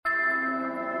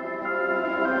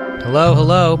Hello,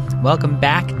 hello. Welcome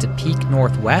back to Peak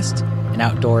Northwest, an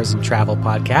outdoors and travel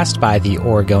podcast by the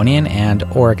Oregonian and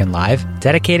Oregon Live,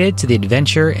 dedicated to the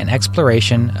adventure and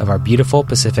exploration of our beautiful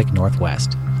Pacific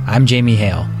Northwest. I'm Jamie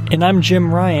Hale. And I'm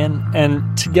Jim Ryan,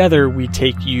 and together we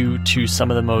take you to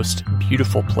some of the most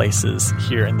beautiful places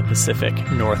here in the Pacific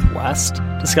Northwest,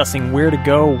 discussing where to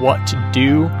go, what to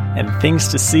do, and things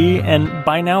to see. And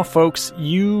by now, folks,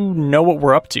 you know what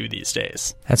we're up to these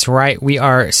days. That's right. We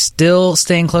are still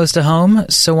staying close to home,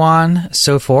 so on,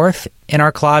 so forth, in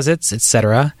our closets,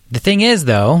 etc. The thing is,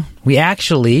 though, we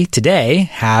actually today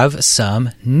have some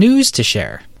news to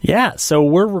share. Yeah, so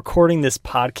we're recording this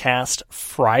podcast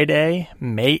Friday,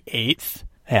 May 8th.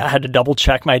 I had to double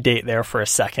check my date there for a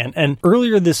second. And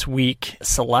earlier this week,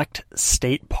 select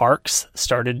state parks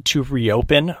started to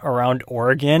reopen around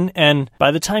Oregon. And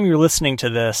by the time you're listening to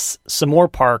this, some more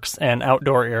parks and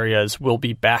outdoor areas will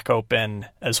be back open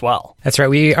as well. That's right.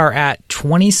 We are at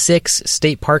 26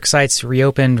 state park sites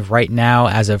reopened right now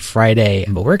as of Friday.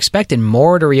 But we're expecting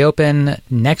more to reopen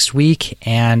next week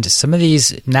and some of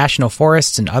these national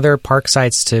forests and other park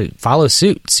sites to follow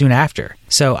suit soon after.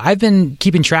 So I've been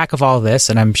keeping track of all of this,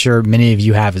 and I'm sure many of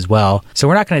you have as well. So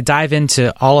we're not going to dive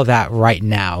into all of that right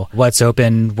now, what's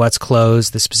open, what's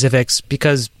closed, the specifics,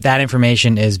 because that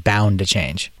information is bound to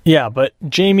change. Yeah, but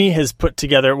Jamie has put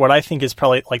together what I think is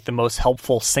probably like the most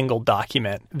helpful single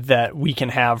document that we can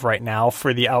have right now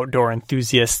for the outdoor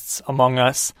enthusiasts among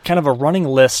us, kind of a running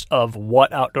list of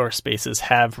what outdoor spaces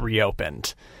have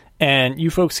reopened. And you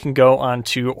folks can go on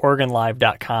to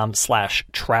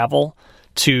OregonLive.com/travel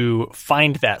to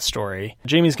find that story.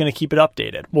 Jamie's going to keep it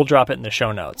updated. We'll drop it in the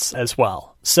show notes as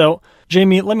well. So,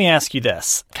 Jamie, let me ask you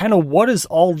this. Kind of what does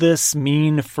all this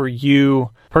mean for you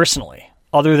personally,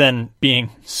 other than being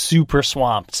super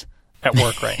swamped at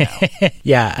work right now?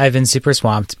 Yeah, I've been super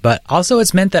swamped, but also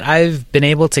it's meant that I've been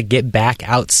able to get back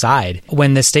outside.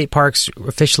 When the state parks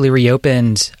officially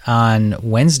reopened on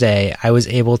Wednesday, I was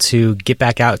able to get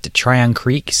back out to Tryon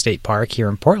Creek State Park here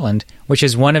in Portland, which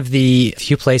is one of the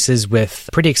few places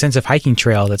with pretty extensive hiking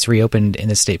trail that's reopened in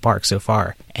the state park so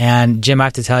far. And Jim, I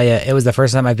have to tell you, it was the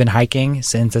first time I've been hiking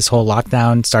since this whole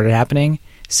lockdown started happening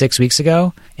 6 weeks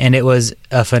ago, and it was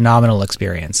a phenomenal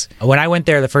experience. When I went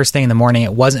there the first thing in the morning,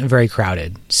 it wasn't very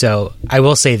crowded, so I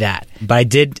will say that. But I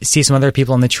did see some other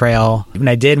people on the trail. When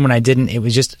I did, when I didn't, it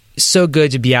was just so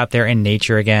good to be out there in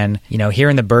nature again. You know,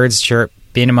 hearing the birds chirp,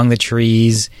 being among the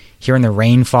trees, hearing the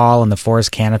rainfall and the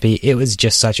forest canopy. It was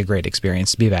just such a great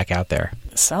experience to be back out there.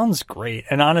 Sounds great.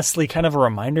 And honestly, kind of a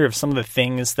reminder of some of the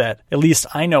things that at least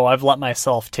I know I've let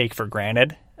myself take for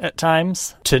granted at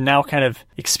times. To now kind of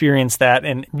experience that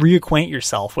and reacquaint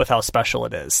yourself with how special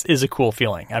it is a cool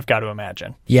feeling, I've got to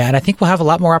imagine. Yeah, and I think we'll have a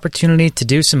lot more opportunity to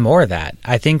do some more of that.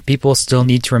 I think people still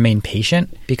need to remain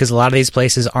patient because a lot of these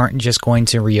places aren't just going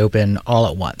to reopen all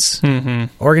at once. Mm-hmm.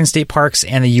 Oregon State Parks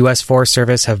and the U.S. Forest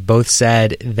Service have both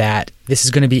said that this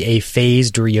is going to be a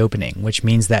phased reopening, which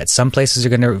means that some places are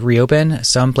going to reopen,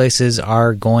 some places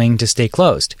are going to stay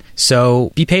closed.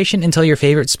 So be patient until your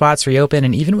favorite spots reopen,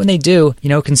 and even when they do,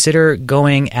 consider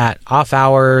going at off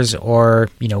hours or,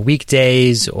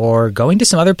 weekdays, or going to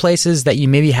some other places that you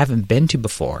maybe haven't been to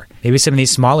before. Maybe some of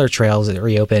these smaller trails that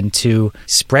reopen to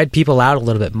spread people out a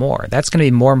little bit more. That's going to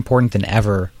be more important than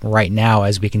ever right now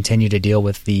as we continue to deal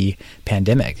with the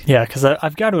pandemic. Yeah, because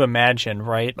I've got to imagine,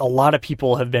 right? A lot of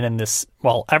people have been in this,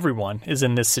 well, everyone is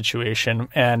in this situation.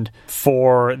 And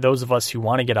for those of us who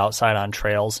want to get outside on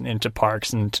trails and into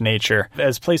parks and to nature,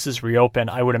 as places reopen,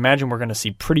 I would imagine we're going to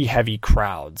see pretty heavy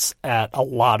crowds at a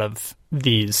lot of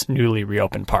these newly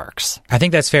reopened parks. I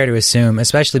think that's fair to assume,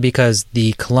 especially because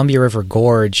the Columbia River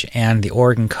Gorge and the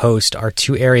Oregon coast are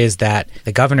two areas that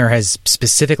the governor has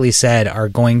specifically said are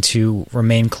going to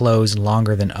remain closed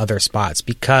longer than other spots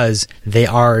because they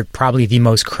are probably the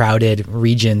most crowded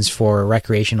regions for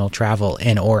recreational travel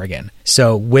in Oregon.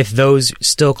 So with those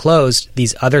still closed,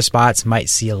 these other spots might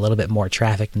see a little bit more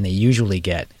traffic than they usually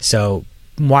get. So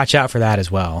watch out for that as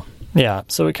well. Yeah,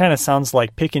 so it kind of sounds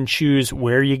like pick and choose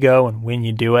where you go and when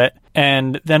you do it.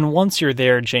 And then once you're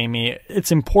there, Jamie,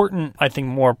 it's important, I think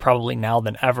more probably now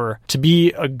than ever, to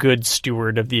be a good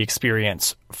steward of the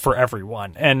experience for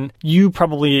everyone. And you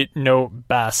probably know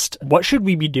best, what should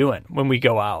we be doing when we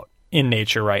go out in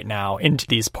nature right now, into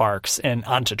these parks and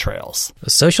onto trails?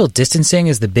 Social distancing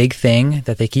is the big thing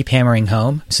that they keep hammering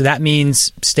home. So that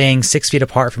means staying 6 feet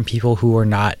apart from people who are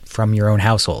not from your own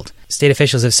household. State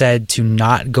officials have said to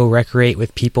not go recreate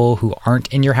with people who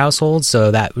aren't in your household.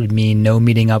 So that would mean no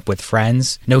meeting up with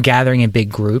friends, no gathering in big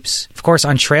groups. Of course,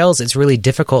 on trails, it's really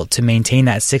difficult to maintain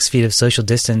that 6 feet of social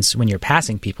distance when you're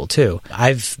passing people too.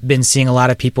 I've been seeing a lot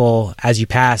of people as you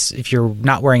pass, if you're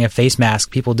not wearing a face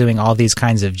mask, people doing all these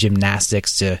kinds of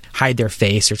gymnastics to hide their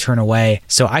face or turn away.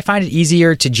 So I find it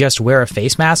easier to just wear a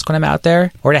face mask when I'm out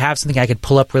there, or to have something I could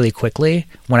pull up really quickly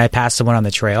when I pass someone on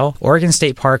the trail. Oregon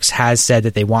State Parks has said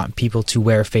that they want people to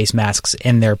wear face masks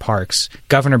in their parks.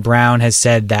 Governor Brown has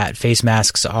said that face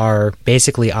masks are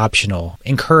basically optional,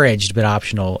 encouraged but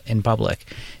optional in public.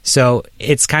 So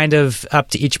it's kind of up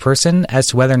to each person as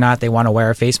to whether or not they want to wear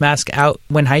a face mask out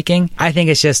when hiking. I think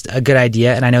it's just a good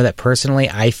idea, and I know that personally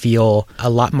I feel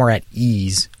a lot more at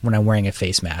ease when I'm wearing a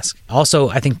face mask. Also,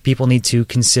 I think people need to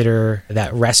consider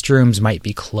that restrooms might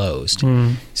be closed.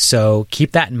 So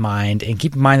keep that in mind, and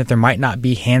keep in mind that there might not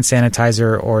be hand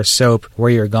sanitizer or soap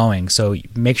where you're going. So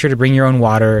make sure to bring your own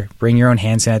water, bring your own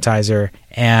hand sanitizer,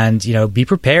 and, you know, be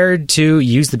prepared to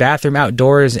use the bathroom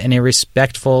outdoors in a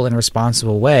respectful and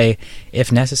responsible way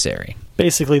if necessary.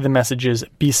 Basically, the message is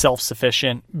be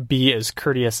self-sufficient, be as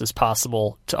courteous as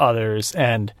possible to others,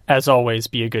 and as always,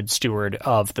 be a good steward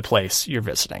of the place you're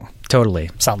visiting. Totally.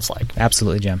 Sounds like.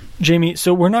 Absolutely, Jim. Jamie,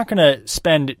 so we're not going to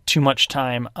spend too much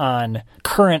time on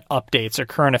current updates or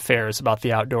current affairs about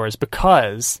the outdoors,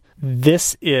 because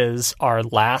this is our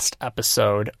last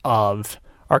episode of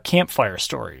our Campfire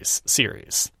Stories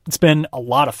series. It's been a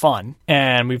lot of fun,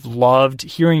 and we've loved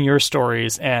hearing your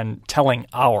stories and telling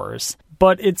ours.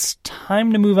 But it's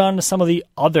time to move on to some of the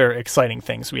other exciting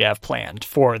things we have planned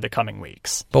for the coming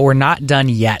weeks. But we're not done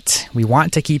yet. We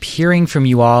want to keep hearing from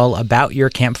you all about your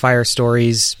campfire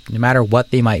stories, no matter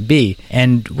what they might be.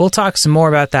 And we'll talk some more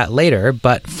about that later.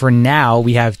 But for now,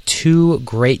 we have 2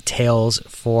 great tales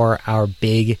for our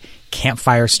big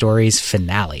Campfire Stories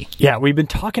finale. Yeah, we've been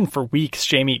talking for weeks,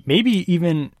 Jamie, maybe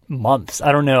even months,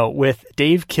 I don't know, with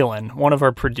Dave Killen, one of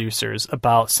our producers,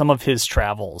 about some of his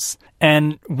travels.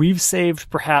 And we've saved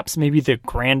perhaps maybe the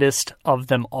grandest of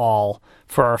them all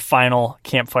for our final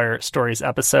Campfire Stories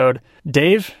episode.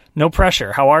 Dave, no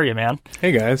pressure. How are you, man?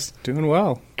 Hey, guys. Doing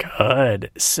well.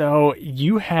 Good. So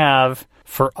you have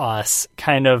for us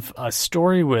kind of a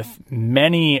story with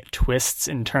many twists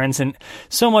and turns, and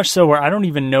so much so where I don't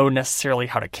even know necessarily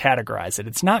how to categorize it.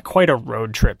 It's not quite a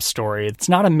road trip story. It's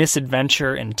not a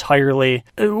misadventure entirely.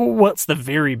 What's the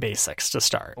very basics to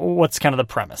start? What's kind of the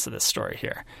premise of this story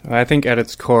here? I think at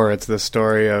its core, it's the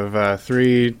story of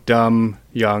 3 dumb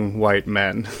young white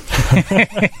men.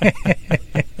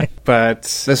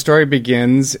 But the story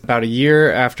begins about a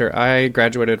year after I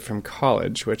graduated from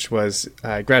college, which was,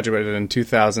 I graduated in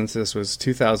 2000, so this was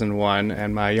 2001,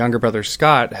 and my younger brother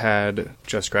Scott had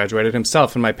just graduated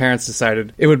himself, and my parents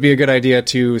decided it would be a good idea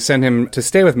to send him to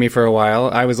stay with me for a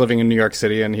while. I was living in New York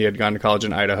City, and he had gone to college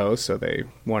in Idaho, so they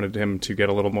wanted him to get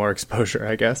a little more exposure,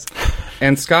 I guess.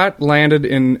 And Scott landed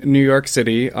in New York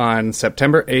City on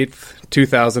September 8th,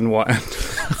 2001.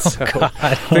 So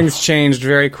things changed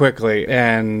very quickly,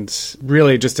 and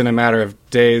really just in a matter of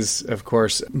days, of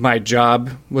course, my job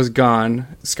was gone.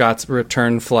 Scott's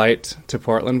return flight to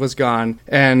Portland was gone,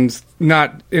 and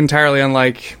not entirely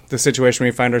unlike the situation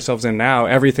we find ourselves in now,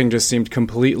 everything just seemed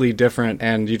completely different,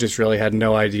 and you just really had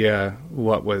no idea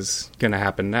what was going to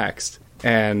happen next.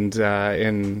 And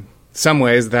in some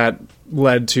ways that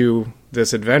led to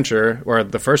this adventure, or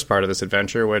the first part of this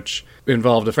adventure, which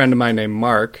involved a friend of mine named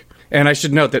Mark. And I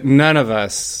should note that none of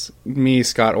us, me,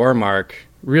 Scott, or Mark,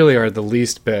 really are the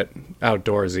least bit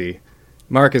outdoorsy.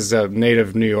 Mark is a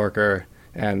native New Yorker,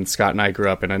 and Scott and I grew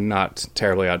up in a not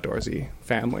terribly outdoorsy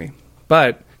family.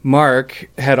 But Mark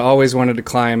had always wanted to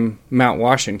climb Mount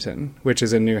Washington, which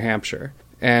is in New Hampshire.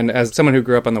 And as someone who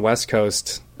grew up on the West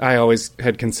Coast, I always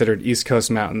had considered East Coast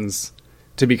mountains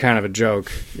to be kind of a joke.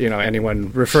 You know,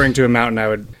 anyone referring to a mountain, I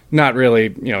would not really,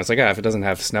 it's like, if it doesn't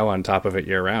have snow on top of it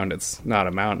year round, it's not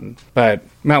a mountain. But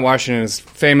Mount Washington is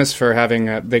famous for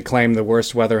having, they claim, the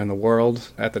worst weather in the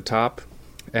world at the top.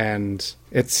 And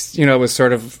it's, it was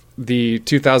sort of the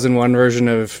 2001 version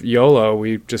of YOLO.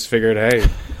 We just figured, hey,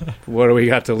 what do we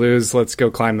got to lose? Let's go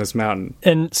climb this mountain.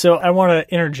 And so I want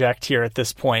to interject here at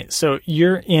this point. So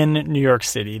you're in New York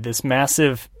City. This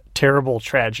massive, terrible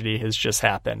tragedy has just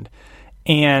happened.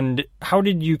 And how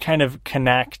did you kind of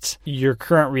connect your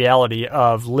current reality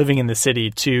of living in the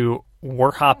city to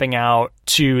we're hopping out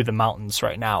to the mountains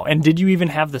right now? And did you even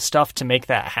have the stuff to make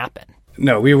that happen?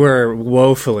 No, we were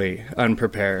woefully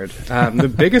unprepared.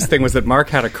 The biggest thing was that Mark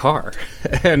had a car,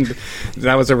 and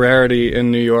that was a rarity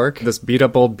in New York, this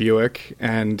beat-up old Buick,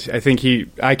 and I think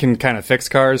I can kind of fix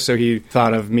cars, so he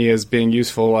thought of me as being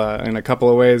useful in a couple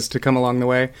of ways to come along the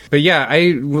way. But yeah,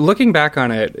 looking back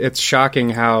on it, it's shocking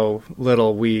how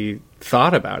little we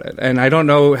thought about it. And I don't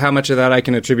know how much of that I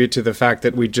can attribute to the fact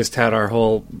that we just had our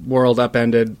whole world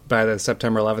upended by the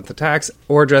September 11th attacks,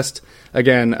 or just,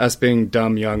 again, us being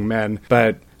dumb young men.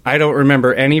 But I don't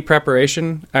remember any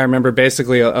preparation. I remember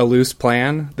basically a loose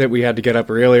plan that we had to get up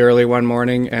really early one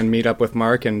morning and meet up with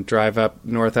Mark and drive up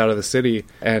north out of the city.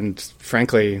 And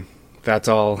frankly, that's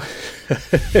all.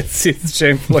 It's a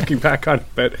shame looking back on it,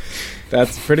 but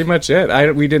that's pretty much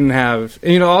it. We didn't have,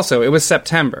 also, it was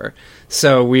September,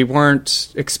 so we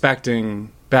weren't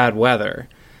expecting bad weather.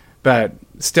 But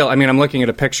still, I'm looking at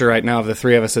a picture right now of the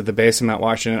three of us at the base of Mount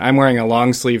Washington. I'm wearing a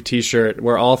long-sleeve T-shirt.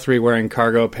 We're all three wearing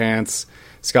cargo pants.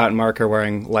 Scott and Mark are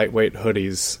wearing lightweight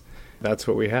hoodies. That's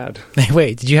what we had.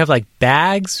 Wait, did you have,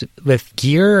 bags with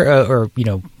gear or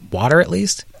water at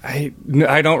least? I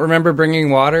don't remember bringing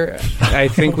water. I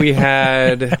think we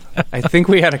had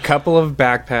a couple of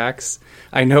backpacks.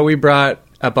 I know we brought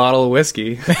a bottle of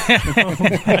whiskey.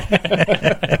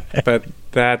 But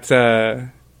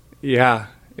that,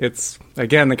 it's,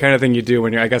 again, the kind of thing you do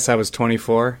when I guess I was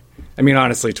 24.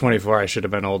 Honestly, 24, I should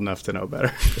have been old enough to know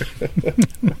better.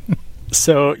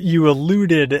 So you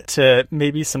alluded to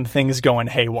maybe some things going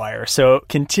haywire. So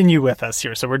continue with us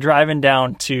here. So we're driving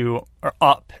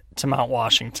up to Mount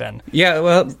Washington. Yeah,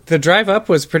 well, the drive up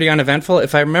was pretty uneventful.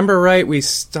 If I remember right, we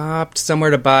stopped somewhere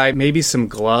to buy maybe some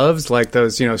gloves, like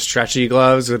those, stretchy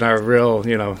gloves with our real,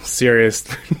 serious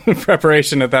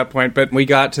preparation at that point. But we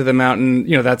got to the mountain,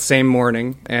 that same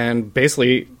morning and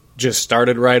basically just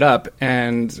started right up.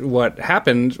 And what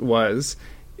happened was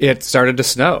it started to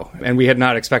snow, and we had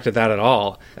not expected that at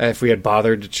all. If we had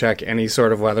bothered to check any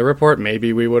sort of weather report,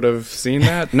 maybe we would have seen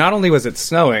that. Not only was it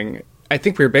snowing, I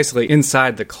think we were basically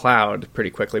inside the cloud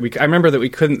pretty quickly. I remember that we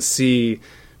couldn't see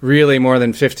really more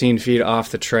than 15 feet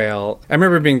off the trail. I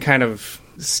remember being kind of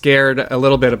scared a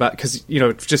little bit about, because,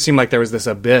 it just seemed like there was this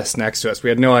abyss next to us. We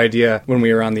had no idea when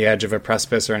we were on the edge of a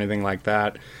precipice or anything like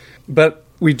that. But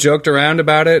we joked around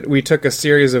about it. We took a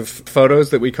series of photos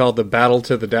that we called the Battle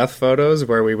to the Death photos,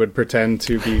 where we would pretend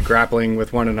to be grappling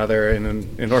with one another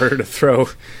in order to throw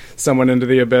someone into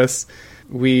the abyss.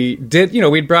 We did,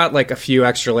 we'd brought a few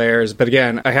extra layers, but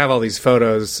again, I have all these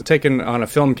photos taken on a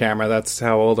film camera, that's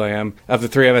how old I am, of the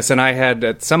three of us, and I had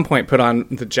at some point put on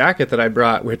the jacket that I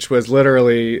brought, which was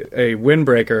literally a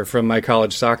windbreaker from my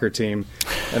college soccer team,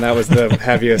 and that was the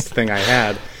heaviest thing I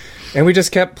had. And we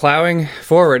just kept plowing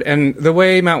forward. And the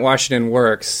way Mount Washington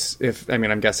works,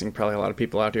 I'm guessing probably a lot of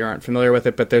people out here aren't familiar with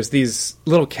it, but there's these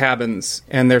little cabins,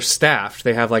 and they're staffed.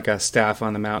 They have a staff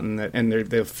on the mountain, and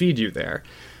they'll feed you there.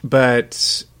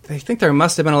 But I think there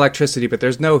must have been electricity, but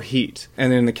there's no heat.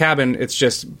 And in the cabin, it's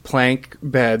just plank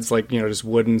beds, just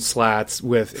wooden slats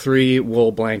with 3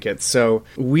 wool blankets. So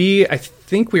I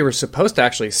think we were supposed to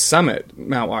actually summit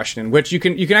Mount Washington, which you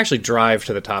can actually drive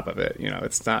to the top of it.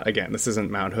 It's not, again, this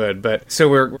isn't Mount Hood, but so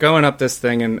we're going up this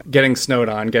thing and getting snowed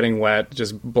on, getting wet,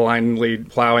 just blindly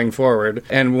plowing forward.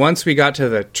 And once we got to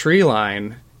the tree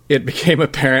line, it became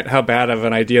apparent how bad of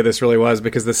an idea this really was,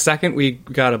 because the second we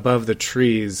got above the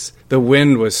trees, the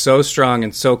wind was so strong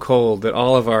and so cold that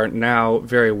all of our now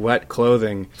very wet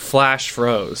clothing flash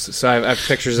froze. So I have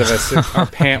pictures of us, our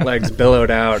pant legs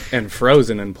billowed out and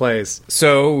frozen in place.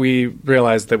 So we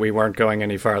realized that we weren't going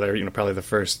any farther, probably the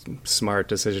first smart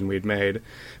decision we'd made.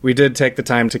 We did take the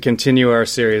time to continue our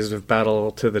series of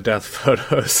Battle to the Death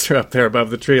photos up there above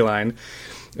the tree line.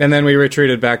 And then we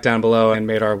retreated back down below and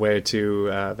made our way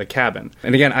to the cabin.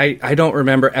 And again, I don't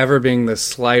remember ever being the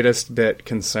slightest bit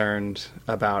concerned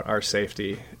about our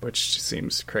safety, which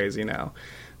seems crazy now.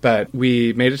 But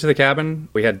we made it to the cabin.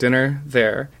 We had dinner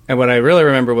there. And what I really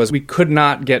remember was we could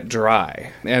not get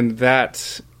dry. And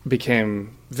that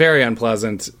became very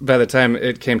unpleasant. By the time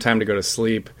it came time to go to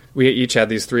sleep, we each had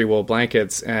these 3 wool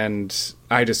blankets, and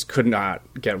I just could not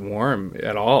get warm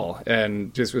at all.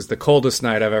 And this was the coldest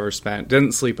night I've ever spent.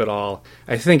 Didn't sleep at all.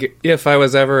 I think if I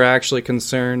was ever actually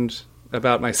concerned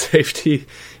about my safety,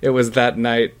 it was that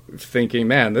night, thinking,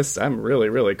 man, I'm really,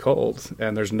 really cold,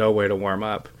 and there's no way to warm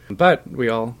up. But we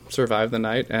all survived the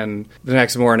night, and the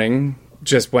next morning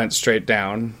just went straight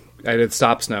down. It had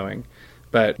stopped snowing.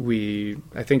 But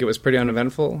I think it was pretty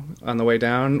uneventful on the way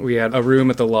down. We had a room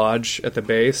at the lodge at the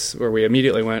base where we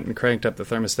immediately went and cranked up the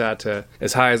thermostat to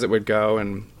as high as it would go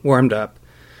and warmed up.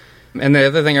 And the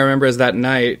other thing I remember is that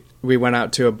night we went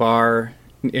out to a bar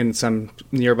in some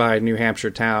nearby New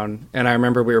Hampshire town. And I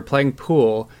remember we were playing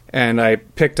pool, and I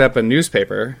picked up a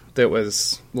newspaper that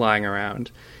was lying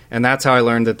around. And that's how I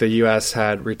learned that the U.S.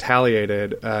 had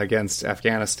retaliated against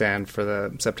Afghanistan for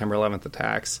the September 11th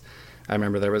attacks. I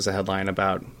remember there was a headline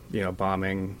about,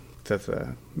 bombing that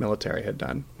the military had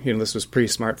done. This was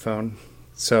pre-smartphone.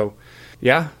 So,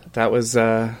 yeah, that was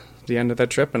the end of that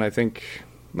trip, and I think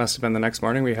must have been the next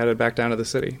morning we headed back down to the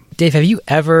city. Dave, have you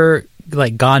ever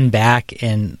gone back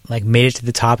and made it to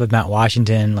the top of Mount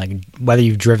Washington, whether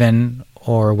you've driven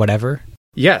or whatever?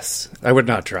 Yes, I would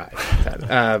not try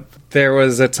that. There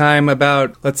was a time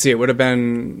about, it would have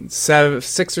been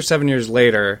 6 or 7 years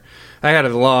later. I had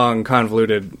a long,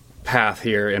 convoluted path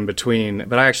here in between,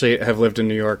 but I actually have lived in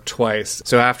New York twice.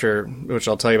 So after, which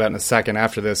I'll tell you about in a second,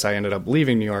 after this I ended up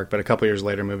leaving New York, but a couple years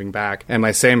later moving back. And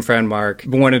my same friend Mark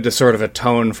wanted to sort of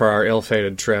atone for our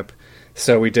ill-fated trip.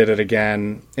 So we did it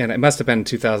again, and it must have been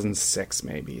 2006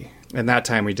 maybe. And that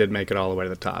time we did make it all the way to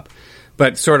the top.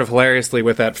 But sort of hilariously,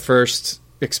 with that first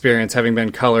experience having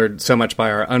been colored so much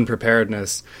by our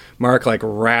unpreparedness, Mark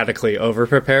radically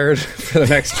overprepared for the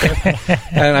next trip.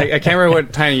 And I can't remember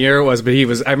what time of year it was, but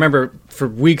I remember for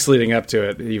weeks leading up to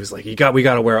it, he was like, we got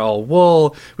to wear all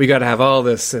wool, we got to have all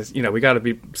this, we got to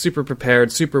be super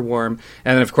prepared, super warm.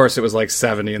 And then of course it was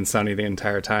 70 and sunny the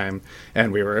entire time,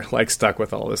 and we were stuck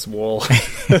with all this wool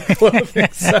clothing.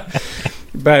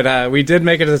 But we did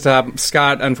make it to the top.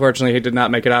 Scott, unfortunately, he did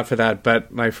not make it out for that,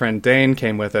 but my friend Dane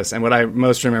came with us. And what I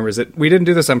most remember is that we didn't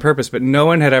do this on purpose, but no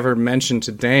one had ever mentioned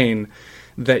to Dane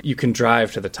that you can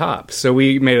drive to the top. So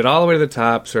we made it all the way to the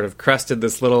top, sort of crested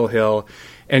this little hill,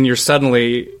 and you're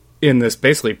suddenly in this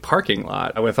basically parking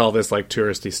lot with all this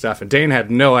touristy stuff. And Dane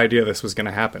had no idea this was going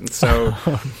to happen. So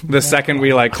the second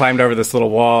we climbed over this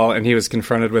little wall and he was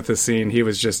confronted with the scene, he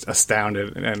was just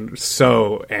astounded and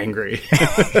so angry.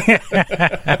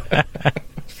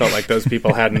 Felt like those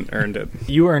people hadn't earned it.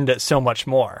 You earned it so much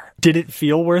more. Did it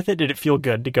feel worth it? Did it feel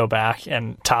good to go back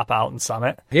and top out and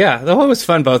summit? Yeah, the whole was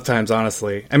fun both times,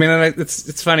 honestly. I mean,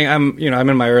 it's funny. I'm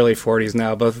in my early 40s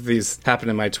now. Both of these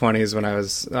happened in my 20s when I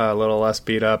was a little less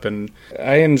beat up, and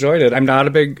I enjoyed it. I'm not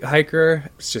a big hiker.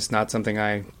 It's just not something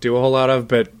I do a whole lot of,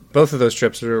 but both of those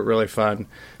trips were really fun.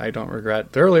 I don't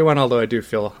regret the early one, although I do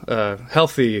feel a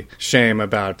healthy shame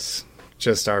about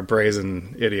just our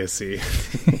brazen idiocy.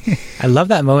 I love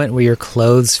that moment where your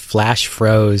clothes flash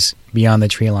froze beyond the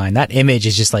tree line. That image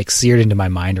is just seared into my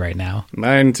mind right now.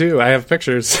 Mine too. I have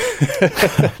pictures.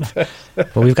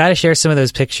 Well, we've got to share some of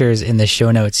those pictures in the show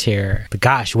notes here. But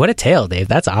gosh, what a tale, Dave.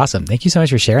 That's awesome. Thank you so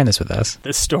much for sharing this with us.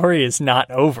 The story is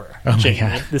not over, oh Jamie.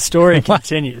 My God. The story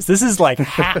continues. This is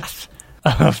half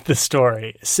of the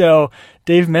story. So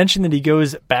Dave mentioned that he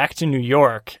goes back to New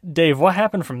York. Dave, what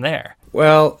happened from there?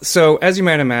 Well, so as you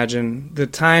might imagine, the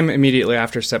time immediately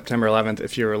after September 11th,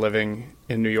 if you were living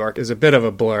in New York, is a bit of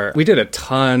a blur. We did a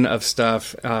ton of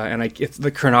stuff, and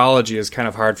the chronology is kind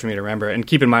of hard for me to remember. And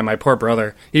keep in mind, my poor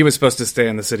brother, he was supposed to stay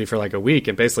in the city for a week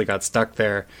and basically got stuck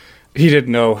there. He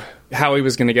didn't know how he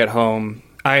was going to get home.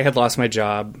 I had lost my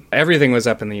job. Everything was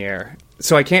up in the air.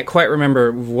 So I can't quite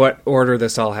remember what order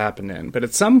this all happened in. But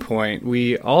at some point,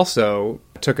 we also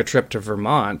took a trip to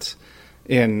Vermont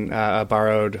in a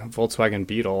borrowed Volkswagen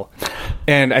Beetle.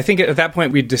 And I think at that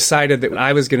point we decided that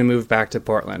I was going to move back to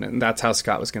Portland, and that's how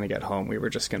Scott was going to get home. We were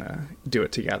just going to do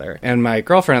it together. And my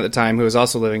girlfriend at the time, who was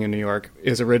also living in New York,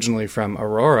 is originally from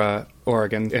Aurora,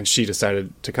 Oregon, and she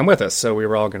decided to come with us. So we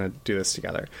were all going to do this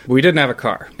together. But we didn't have a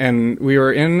car. And we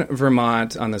were in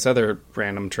Vermont on this other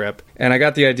random trip. And I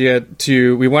got the idea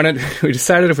we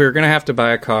decided if we were going to have to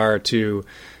buy a car to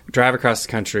drive across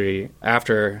the country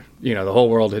after, the whole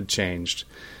world had changed,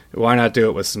 why not do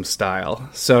it with some style?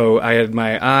 So I had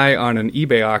my eye on an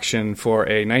eBay auction for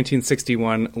a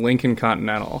 1961 Lincoln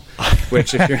Continental,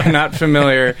 which, if you're not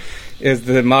familiar, is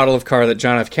the model of car that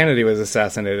John F. Kennedy was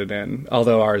assassinated in,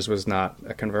 although ours was not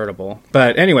a convertible.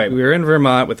 But anyway, we were in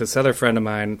Vermont with this other friend of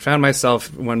mine, found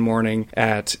myself one morning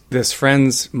at this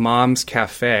friend's mom's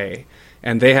cafe,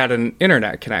 and they had an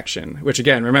internet connection, which,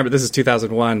 again, remember, this is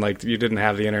 2001, you didn't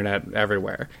have the internet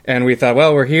everywhere. And we thought,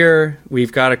 well, we're here,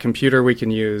 we've got a computer we can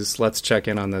use, let's check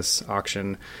in on this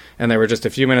auction. And there were just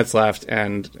a few minutes left,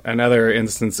 and another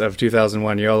instance of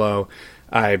 2001 YOLO,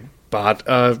 I bought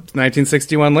a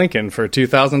 1961 Lincoln for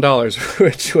 $2,000,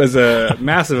 which was a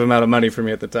massive amount of money for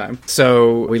me at the time.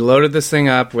 So we loaded this thing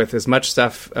up with as much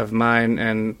stuff of mine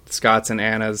and Scott's and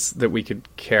Anna's that we could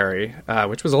carry,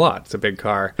 which was a lot. It's a big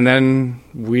car. And then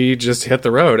we just hit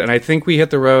the road. And I think we hit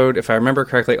the road, if I remember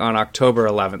correctly, on October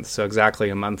 11th, so exactly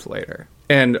a month later.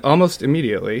 And almost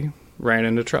immediately, ran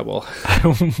into trouble.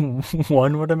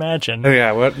 One would imagine.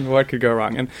 Yeah, what could go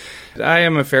wrong? And I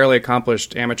am a fairly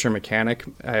accomplished amateur mechanic.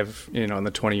 I've, in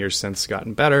the 20 years since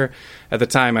gotten better. At the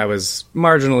time, I was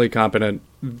marginally competent.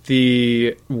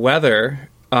 The weather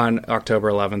on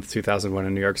October 11th, 2001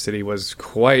 in New York City was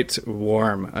quite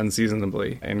warm,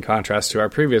 unseasonably, in contrast to our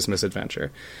previous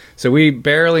misadventure. So we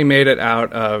barely made it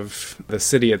out of the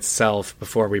city itself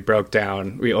before we broke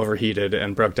down. We overheated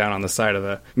and broke down on the side of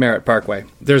the Merritt Parkway.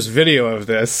 There's video of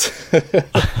this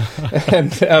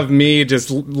and of me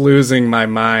just losing my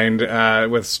mind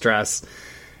with stress.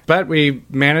 But we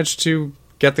managed to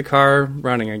get the car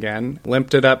running again,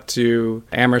 limped it up to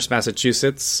Amherst,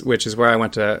 Massachusetts, which is where I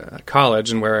went to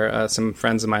college and where some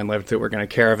friends of mine lived that were going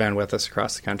to caravan with us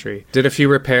across the country. Did a few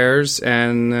repairs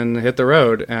and then hit the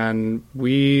road. And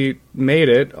we made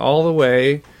it all the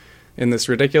way in this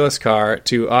ridiculous car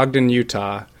to Ogden,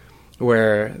 Utah,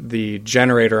 where the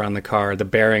generator on the car, the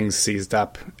bearings seized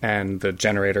up and the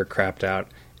generator crapped out.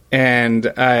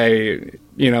 And I,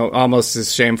 almost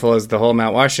as shameful as the whole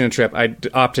Mount Washington trip, I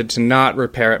opted to not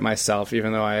repair it myself,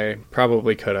 even though I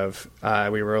probably could have.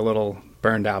 We were a little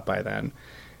burned out by then.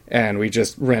 And we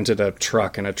just rented a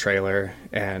truck and a trailer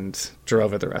and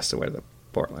drove it the rest of the way to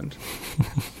Portland.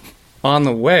 On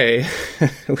the way,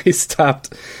 we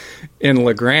stopped in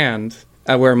La Grande,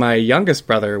 where my youngest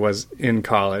brother was in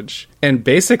college, and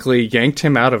basically yanked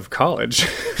him out of college.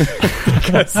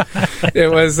 Because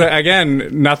it was, again,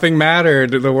 nothing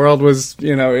mattered. The world was,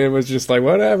 it was just like,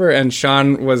 whatever. And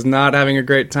Sean was not having a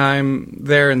great time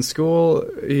there in school.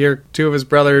 Here, two of his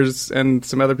brothers and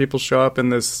some other people show up in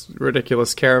this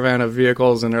ridiculous caravan of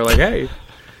vehicles, and they're like, hey,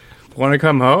 want to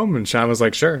come home? And Sean was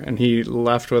like, sure. And he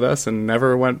left with us and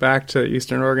never went back to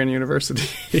Eastern Oregon University.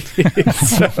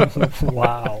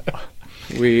 Wow.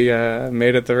 We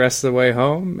made it the rest of the way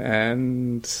home,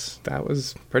 and that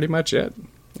was pretty much it.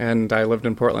 And I lived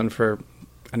in Portland for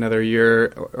another year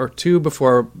or two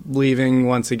before leaving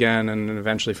once again, and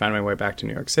eventually found my way back to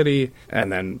New York City, and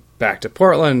then back to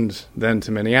Portland, then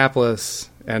to Minneapolis,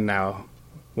 and now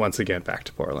once again back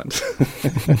to Portland.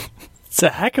 It's a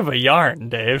heck of a yarn,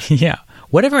 Dave. Yeah.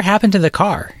 Whatever happened to the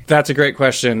car? That's a great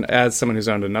question. As someone who's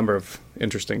owned a number of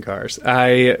interesting cars,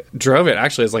 I drove it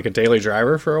actually as like a daily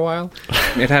driver for a while.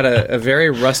 It had a very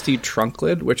rusty trunk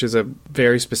lid, which is a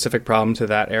very specific problem to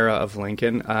that era of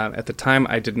Lincoln. At the time,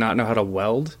 I did not know how to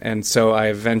weld, and so I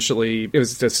eventually, it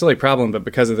was a silly problem, but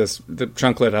because of this, the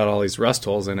trunk lid had all these rust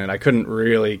holes in it. I couldn't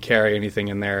really carry anything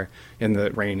in there in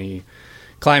the rainy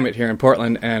climate here in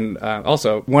Portland. And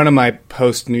also, one of my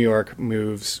post-New York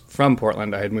moves from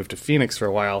Portland, I had moved to Phoenix for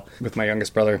a while with my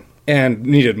youngest brother and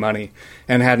needed money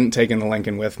and hadn't taken the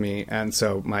Lincoln with me. And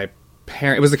so my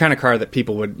parent, it was the kind of car that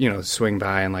people would, swing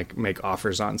by and like make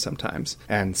offers on sometimes.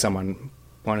 And someone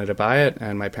wanted to buy it,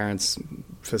 and my parents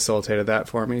facilitated that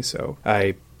for me. So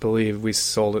I believe we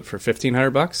sold it for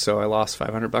 $1,500, so I lost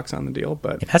 $500 on the deal,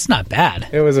 but that's not bad.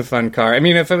 It was a fun car. I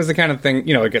mean, if it was the kind of thing,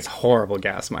 it gets horrible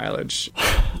gas mileage.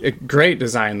 Great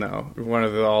design, though. One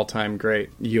of the all-time great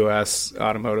U.S.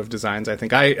 automotive designs, I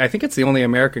think. I think it's the only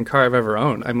American car I've ever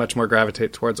owned. I much more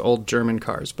gravitate towards old German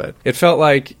cars, but it felt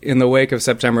like in the wake of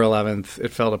September 11th,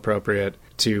 it felt appropriate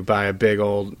to buy a big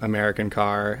old American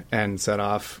car and set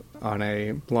off on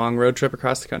a long road trip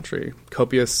across the country.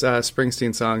 Copious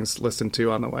Springsteen songs listened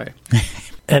to on the way.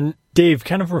 And Dave,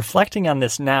 kind of reflecting on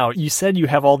this now, you said you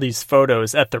have all these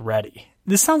photos at the ready.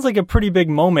 This sounds like a pretty big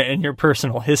moment in your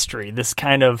personal history, this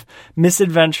kind of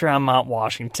misadventure on Mount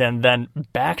Washington, then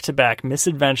back-to-back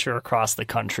misadventure across the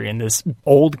country in this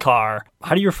old car.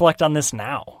 How do you reflect on this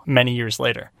now, many years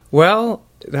later? Well,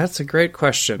 that's a great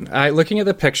question. Looking at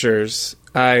the pictures,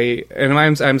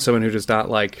 I'm someone who does not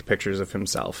like pictures of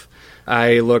himself.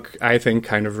 I look, I think,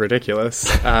 kind of ridiculous.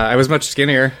 I was much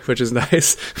skinnier, which is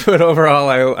nice, but overall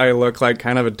I look like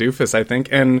kind of a doofus, I think,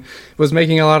 and was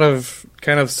making a lot of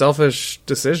kind of selfish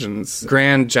decisions,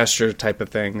 grand gesture type of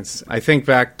things. I think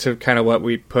back to kind of what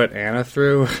we put Anna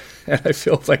through, and I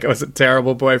feel like I was a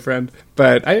terrible boyfriend.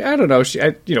 But I don't know.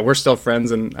 We're still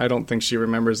friends, and I don't think she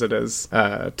remembers it as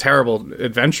a terrible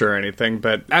adventure or anything.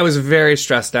 But I was very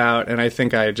stressed out, and I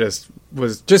think I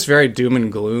was very doom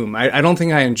and gloom. I don't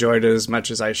think I enjoyed it as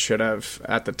much as I should have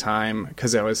at the time,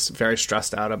 because I was very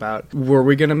stressed out about, were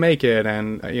we going to make it,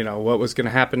 and what was going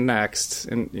to happen next,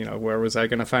 and where was I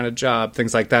going to find a job,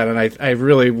 things like that. And I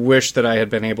really wish that I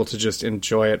had been able to just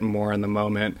enjoy it more in the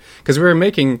moment, because we were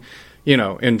making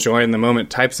enjoy in the moment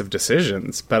types of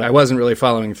decisions, but I wasn't really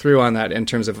following through on that in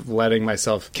terms of letting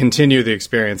myself continue the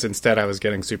experience. Instead, I was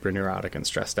getting super neurotic and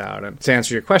stressed out. And to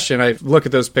answer your question, I look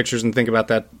at those pictures and think about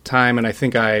that time, and I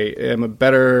think I am a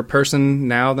better person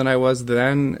now than I was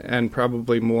then, and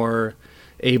probably more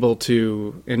able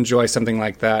to enjoy something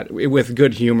like that with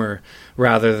good humor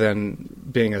rather than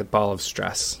being a ball of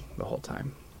stress the whole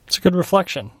time. It's a good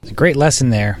reflection. It's a great lesson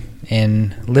there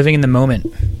in living in the moment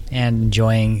and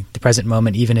enjoying the present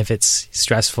moment, even if it's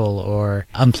stressful or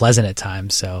unpleasant at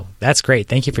times. So that's great.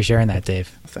 Thank you for sharing that, Dave.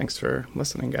 Thanks for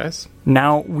listening, guys.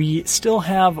 Now, we still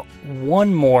have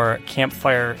one more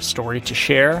campfire story to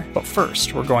share, but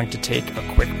first, we're going to take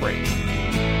a quick break.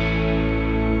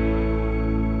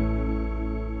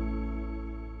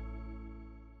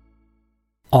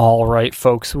 All right,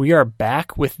 folks, we are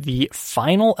back with the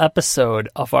final episode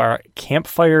of our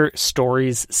Campfire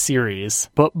Stories series.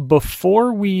 But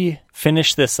before we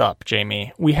finish this up,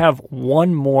 Jamie, we have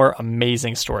one more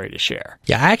amazing story to share.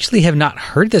 Yeah, I actually have not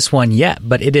heard this one yet,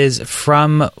 but it is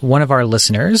from one of our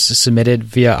listeners submitted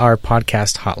via our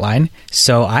podcast hotline.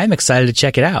 So I'm excited to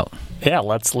check it out. Yeah,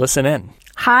 let's listen in.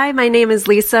 Hi, my name is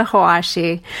Lisa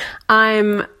Hoashi.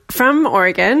 I'm from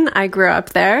Oregon. I grew up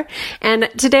there. And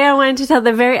today I wanted to tell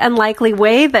the very unlikely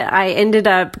way that I ended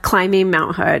up climbing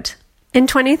Mount Hood. In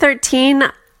 2013,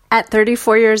 at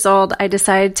 34 years old, I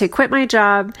decided to quit my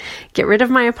job, get rid of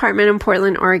my apartment in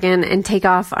Portland, Oregon, and take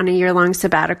off on a year-long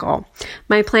sabbatical.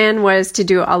 My plan was to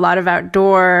do a lot of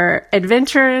outdoor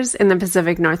adventures in the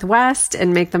Pacific Northwest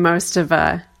and make the most of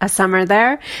a summer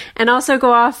there, and also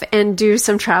go off and do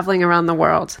some traveling around the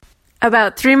world.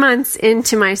 About 3 months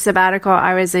into my sabbatical,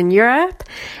 I was in Europe,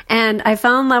 and I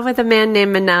fell in love with a man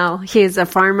named Manel. He is a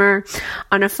farmer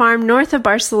on a farm north of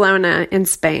Barcelona in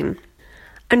Spain.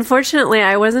 Unfortunately,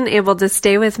 I wasn't able to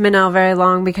stay with Manel very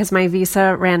long because my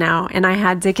visa ran out, and I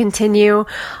had to continue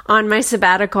on my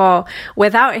sabbatical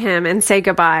without him and say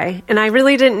goodbye. And I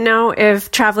really didn't know if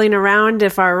traveling around,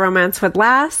 if our romance would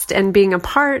last and being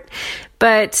apart,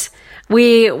 but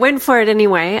we went for it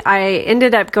anyway. I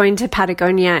ended up going to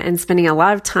Patagonia and spending a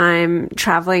lot of time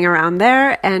traveling around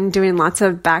there and doing lots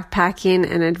of backpacking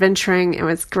and adventuring. It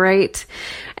was great.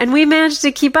 And we managed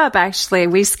to keep up, actually.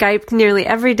 We Skyped nearly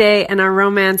every day, and our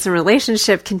romance and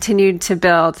relationship continued to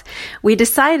build. We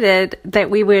decided that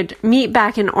we would meet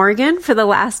back in Oregon for the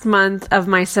last month of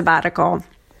my sabbatical.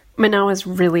 Manel was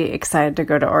really excited to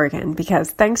go to Oregon because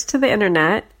thanks to the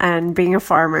internet and being a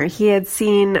farmer, he had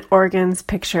seen Oregon's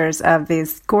pictures of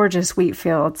these gorgeous wheat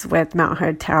fields with Mount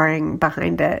Hood towering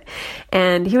behind it.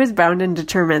 And he was bound and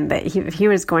determined that if he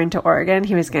was going to Oregon,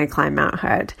 he was going to climb Mount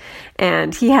Hood.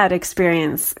 And he had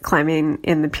experience climbing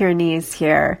in the Pyrenees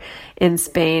here in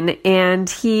Spain.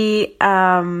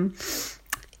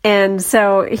 And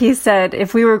so he said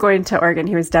if we were going to Oregon,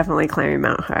 he was definitely climbing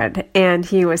Mount Hood. And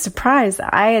he was surprised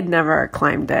that I had never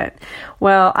climbed it.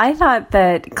 Well, I thought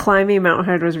that climbing Mount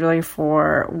Hood was really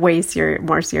for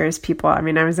more serious people. I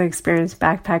mean, I was an experienced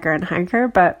backpacker and hiker,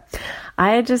 but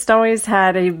I had just always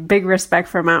had a big respect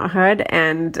for Mount Hood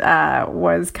and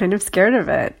was kind of scared of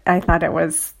it. I thought it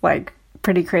was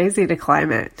pretty crazy to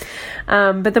climb it.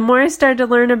 But the more I started to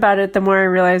learn about it, the more I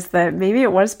realized that maybe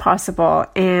it was possible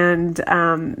and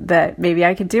that maybe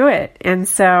I could do it. And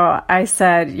so I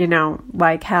said,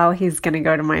 like hell, he's going to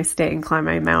go to my state and climb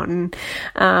my mountain,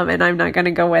 and I'm not going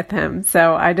to go with him.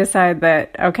 So I decided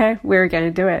that, okay, we're going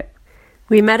to do it.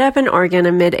 We met up in Oregon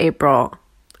in mid-April.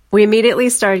 We immediately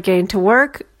started getting to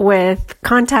work with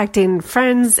contacting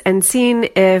friends and seeing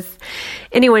if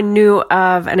anyone knew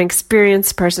of an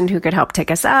experienced person who could help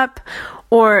take us up,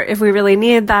 or if we really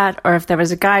needed that, or if there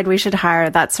was a guide we should hire,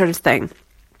 that sort of thing.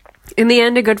 In the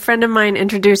end, a good friend of mine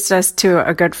introduced us to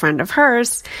a good friend of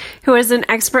hers who is an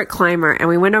expert climber, and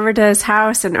we went over to his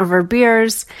house, and over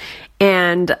beers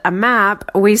and a map,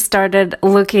 we started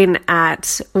looking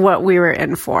at what we were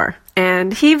in for.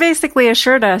 And he basically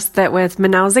assured us that with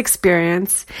Manel's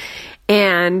experience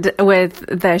and with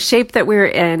the shape that we were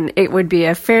in, it would be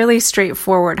a fairly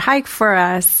straightforward hike for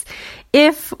us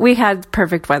if we had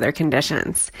perfect weather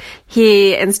conditions.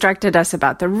 He instructed us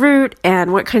about the route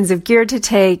and what kinds of gear to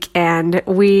take, and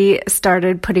we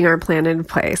started putting our plan in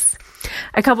place.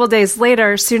 A couple days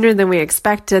later, sooner than we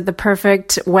expected, the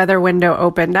perfect weather window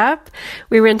opened up.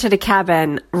 We rented a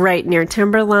cabin right near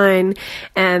Timberline,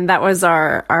 and that was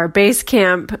our base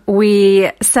camp. We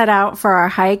set out for our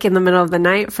hike in the middle of the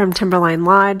night from Timberline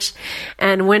Lodge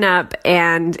and went up,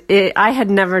 and I had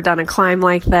never done a climb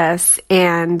like this,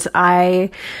 and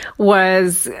it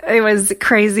was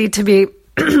crazy to be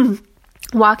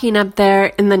walking up there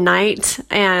in the night,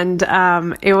 and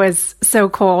it was so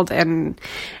cold and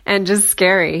just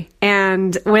scary.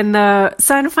 And when the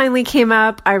sun finally came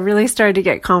up, I really started to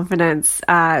get confidence,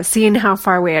 seeing how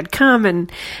far we had come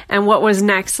and what was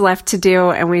next left to do.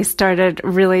 And we started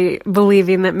really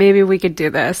believing that maybe we could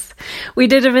do this. We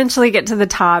did eventually get to the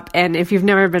top. And if you've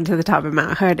never been to the top of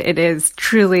Mount Hood, it is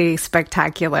truly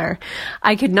spectacular.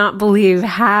 I could not believe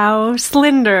how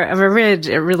slender of a ridge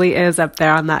it really is up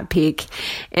there on that peak,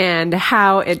 and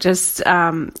how it just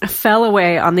fell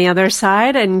away on the other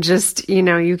side, and just,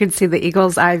 you could see the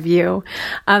eagle's eye view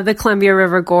of the Columbia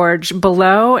River Gorge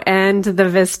below and the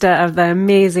vista of the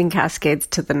amazing Cascades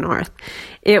to the north.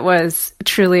 It was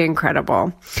truly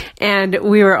incredible. And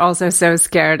we were also so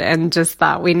scared and just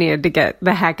thought we needed to get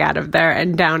the heck out of there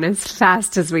and down as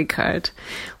fast as we could.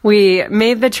 We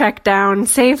made the trek down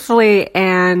safely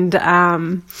and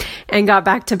got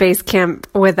back to base camp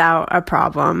without a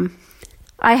problem.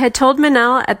 I had told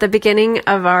Manel at the beginning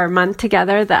of our month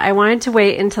together that I wanted to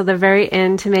wait until the very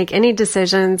end to make any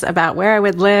decisions about where I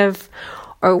would live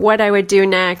or what I would do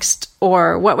next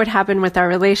or what would happen with our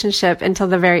relationship until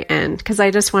the very end, because I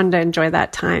just wanted to enjoy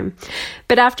that time.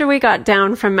 But after we got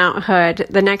down from Mount Hood,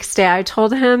 the next day I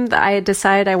told him that I had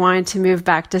decided I wanted to move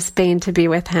back to Spain to be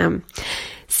with him.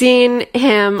 Seeing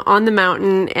him on the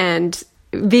mountain and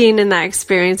being in that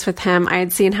experience with him, I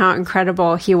had seen how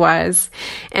incredible he was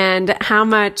and how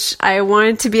much I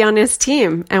wanted to be on his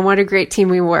team and what a great team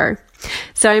we were.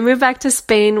 So I moved back to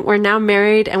Spain. We're now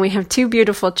married and we have 2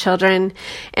 beautiful children,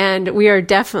 and we are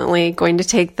definitely going to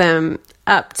take them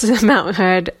up to Mount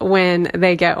Hood when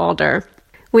they get older.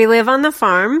 We live on the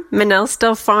farm. Manel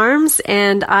still farms,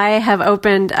 and I have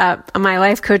opened up my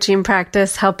life coaching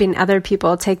practice, helping other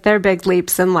people take their big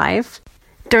leaps in life.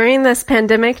 During this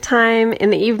pandemic time, in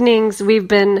the evenings, we've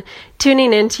been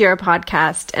tuning into your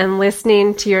podcast and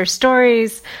listening to your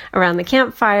stories around the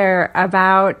campfire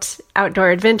about outdoor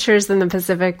adventures in the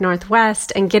Pacific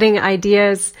Northwest and getting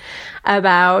ideas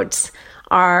about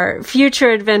our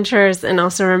future adventures and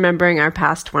also remembering our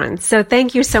past ones. So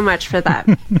thank you so much for that.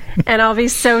 And I'll be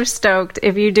so stoked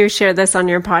if you do share this on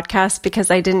your podcast, because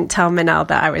I didn't tell Manel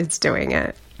that I was doing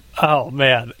it. Oh,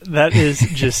 man, that is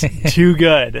just too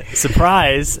good.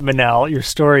 Surprise, Manel, your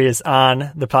story is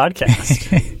on the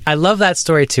podcast. I love that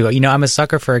story, too. I'm a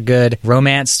sucker for a good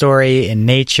romance story in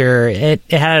nature. It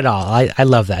had it all. I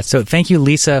love that. So thank you,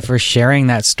 Lisa, for sharing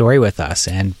that story with us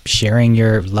and sharing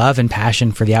your love and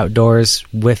passion for the outdoors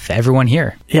with everyone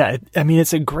here. Yeah,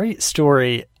 it's a great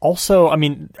story. Also,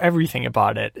 everything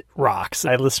about it rocks.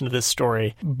 I listened to this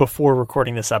story before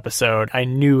recording this episode. I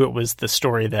knew it was the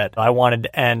story that I wanted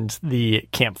to end the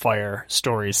Campfire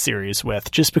Stories series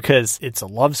with, just because it's a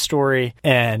love story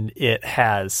and it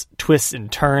has twists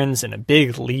and turns and a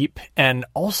big leap, and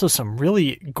also some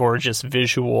really gorgeous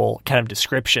visual kind of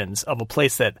descriptions of a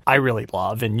place that I really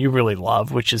love and you really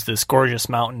love, which is this gorgeous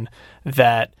mountain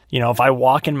that, if I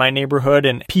walk in my neighborhood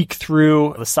and peek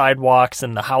through the sidewalks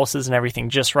and the houses and everything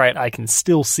just right, I can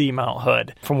still see Mount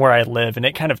Hood from where I live, and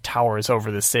it kind of towers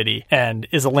over the city and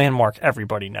is a landmark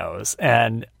everybody knows.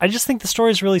 And I just think the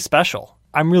story is really special.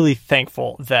 I'm really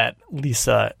thankful that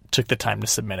Lisa took the time to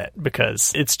submit it,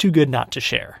 because it's too good not to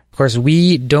share. Of course,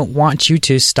 we don't want you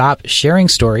to stop sharing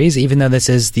stories, even though this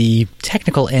is the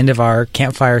technical end of our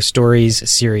Campfire Stories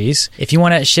series. If you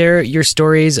want to share your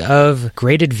stories of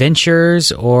great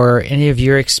adventures or any of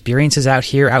your experiences out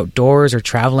here outdoors or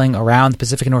traveling around the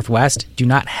Pacific Northwest, do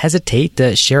not hesitate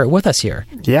to share it with us here.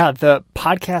 Yeah, the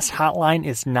podcast hotline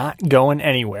is not going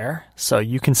anywhere, so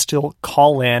you can still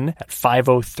call in at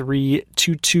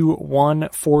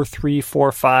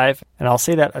 503-221-4345. And I'll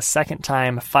say that a second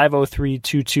time,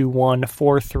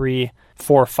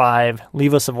 503-221-4345.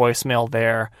 Leave us a voicemail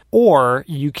there. Or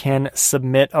you can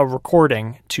submit a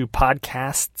recording to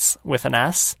podcasts with an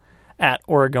S at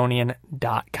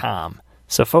Oregonian.com.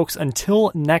 So folks,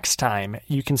 until next time,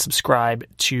 you can subscribe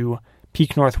to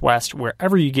Peak Northwest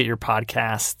wherever you get your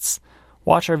podcasts.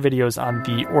 Watch our videos on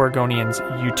the Oregonians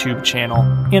YouTube channel.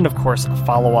 And of course,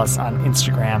 follow us on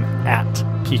Instagram at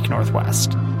Peak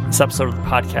Northwest. This episode of the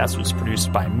podcast was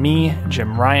produced by me,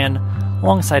 Jim Ryan,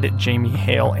 alongside Jamie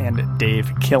Hale and Dave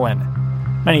Killen.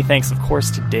 Many thanks, of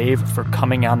course, to Dave for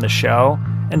coming on the show,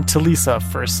 and to Lisa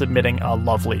for submitting a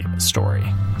lovely story.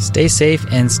 Stay safe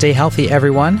and stay healthy,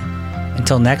 everyone.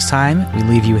 Until next time, we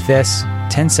leave you with this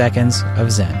 10 seconds of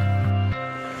Zen.